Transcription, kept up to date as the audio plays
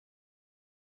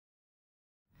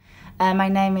My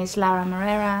name is Laura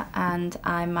Morera and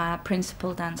I'm a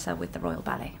principal dancer with the Royal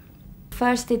Ballet.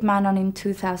 First did Manon in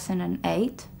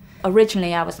 2008.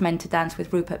 Originally I was meant to dance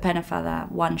with Rupert Pennefather,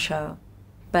 one show,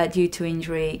 but due to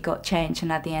injury it got changed,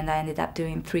 and at the end I ended up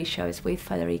doing 3 shows with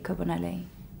Federico Bonelli.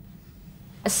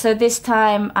 So this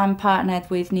time I'm partnered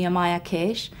with Nehemiah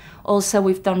Kish. Also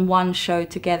we've done 1 show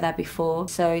together before,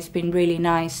 so it's been really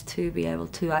nice to be able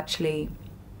to actually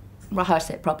rehearse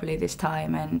it properly this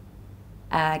time and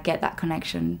get that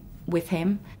connection with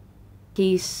him.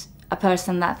 He's a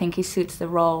person that I think he suits the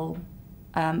role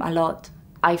a lot.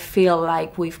 I feel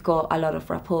like we've got a lot of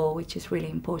rapport, which is really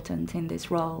important in this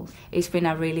role. It's been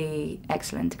a really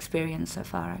excellent experience so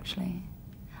far, actually.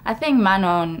 I think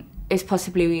Manon is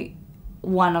possibly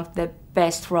one of the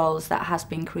best roles that has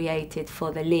been created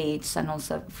for the leads and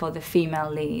also for the female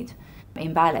lead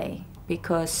in ballet,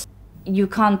 because you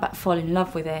can't but fall in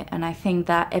love with it. And I think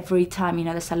that every time,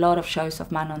 there's a lot of shows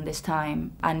of Manon this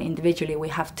time, and individually we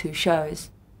have 2 shows,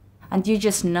 and you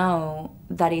just know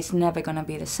that it's never going to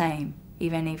be the same,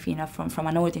 even if, from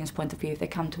an audience point of view, if they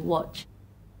come to watch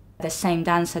the same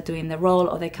dancer doing the role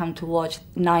or they come to watch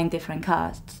 9 different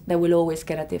casts, they will always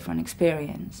get a different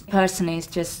experience. Personally, it's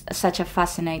just such a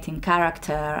fascinating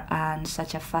character and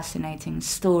such a fascinating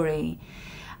story.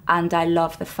 And I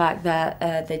love the fact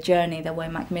that the journey, the way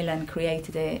MacMillan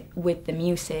created it with the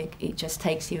music, it just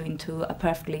takes you into a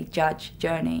perfectly judged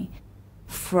journey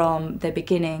from the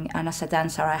beginning. And as a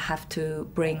dancer, I have to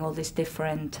bring all these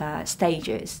different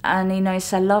stages. And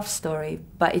it's a love story,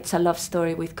 but it's a love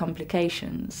story with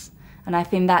complications. And I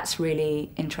think that's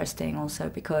really interesting also,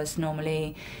 because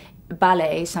normally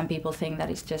ballet, some people think that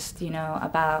it's just,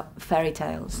 about fairy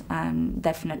tales, and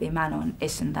definitely Manon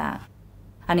isn't that.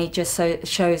 And it just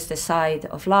shows the side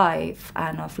of life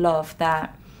and of love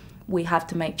that we have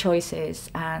to make choices.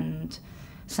 And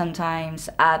sometimes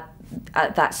at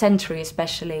that century,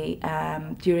 especially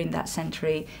during that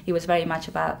century, it was very much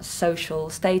about social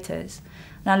status.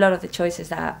 And a lot of the choices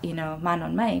that,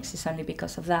 Manon makes is only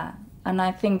because of that. And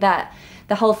I think that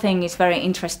the whole thing is very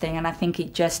interesting, and I think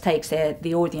it just takes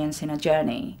the audience in a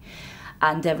journey.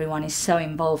 And everyone is so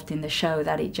involved in the show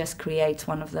that it just creates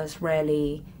one of those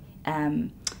really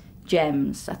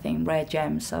gems, I think, rare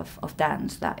gems of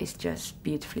dance that is just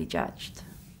beautifully judged.